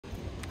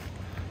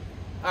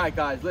All right,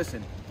 guys,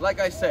 listen. Like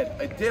I said,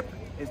 a dip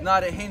is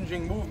not a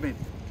hinging movement.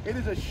 It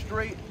is a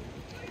straight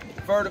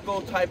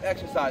vertical type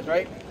exercise,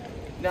 right?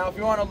 Now, if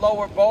you're on a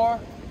lower bar,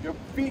 your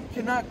feet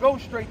cannot go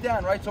straight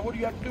down, right? So what do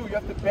you have to do? You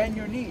have to bend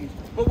your knees.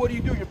 But what do?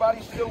 Your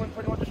body's still in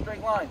pretty much a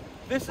straight line.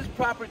 This is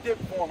proper dip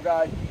form,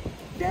 guys.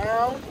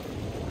 Down,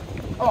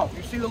 up.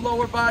 You see the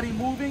lower body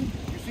moving?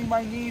 You see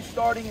my knees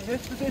starting in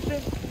this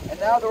position? And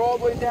now they're all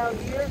the way down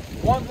here.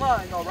 One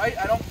line, all right?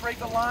 I don't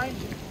break a line.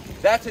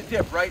 That's a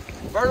dip, right?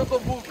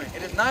 Vertical movement.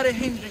 It is not a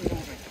hinging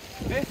movement.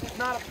 This is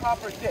not a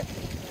proper dip.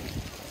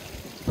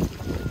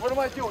 What am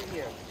I doing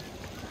here?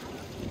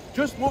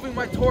 Just moving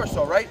my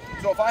torso, right?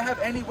 So if I have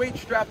any weight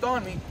strapped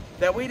on me,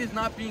 that weight is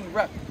not being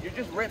repped. You're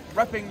just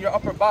repping your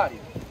upper body.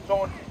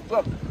 So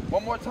look,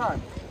 one more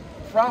time.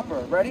 Proper,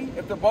 ready?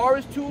 If the bar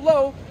is too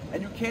low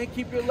and you can't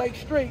keep your legs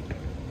straight,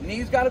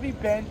 knees gotta be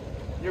bent.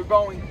 You're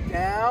going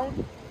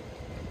down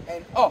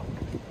and up.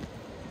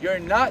 You're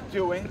not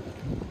doing,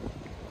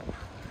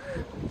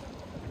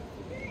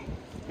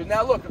 because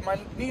now look, if my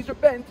knees are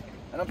bent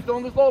and I'm still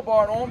in this low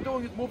bar and all I'm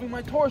doing is moving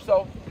my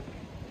torso,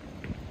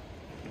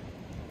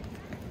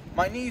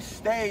 my knees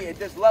stay at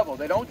this level.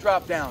 They don't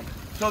drop down.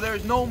 So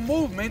there's no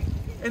movement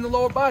in the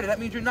lower body. That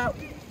means you're not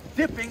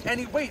dipping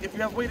any weight if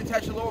you have weight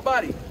attached to the lower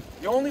body.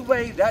 The only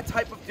way that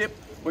type of dip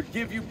would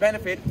give you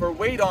benefit for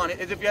weight on it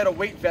is if you had a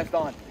weight vest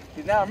on.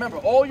 Because now remember,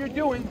 all you're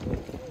doing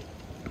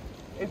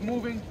is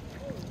moving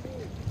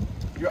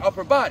your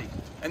upper body.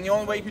 And the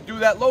only way you can do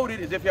that loaded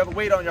is if you have a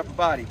weight on your upper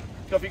body.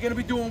 So if you're going to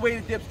be doing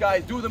weighted dips,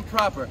 guys, do them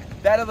proper.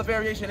 That other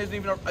variation isn't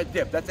even a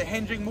dip. That's a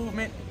hinging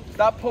movement.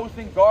 Stop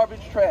posting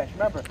garbage trash.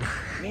 Remember,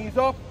 knees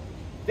up,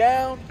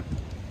 down,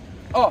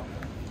 up.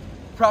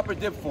 Proper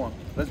dip form.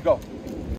 Let's go.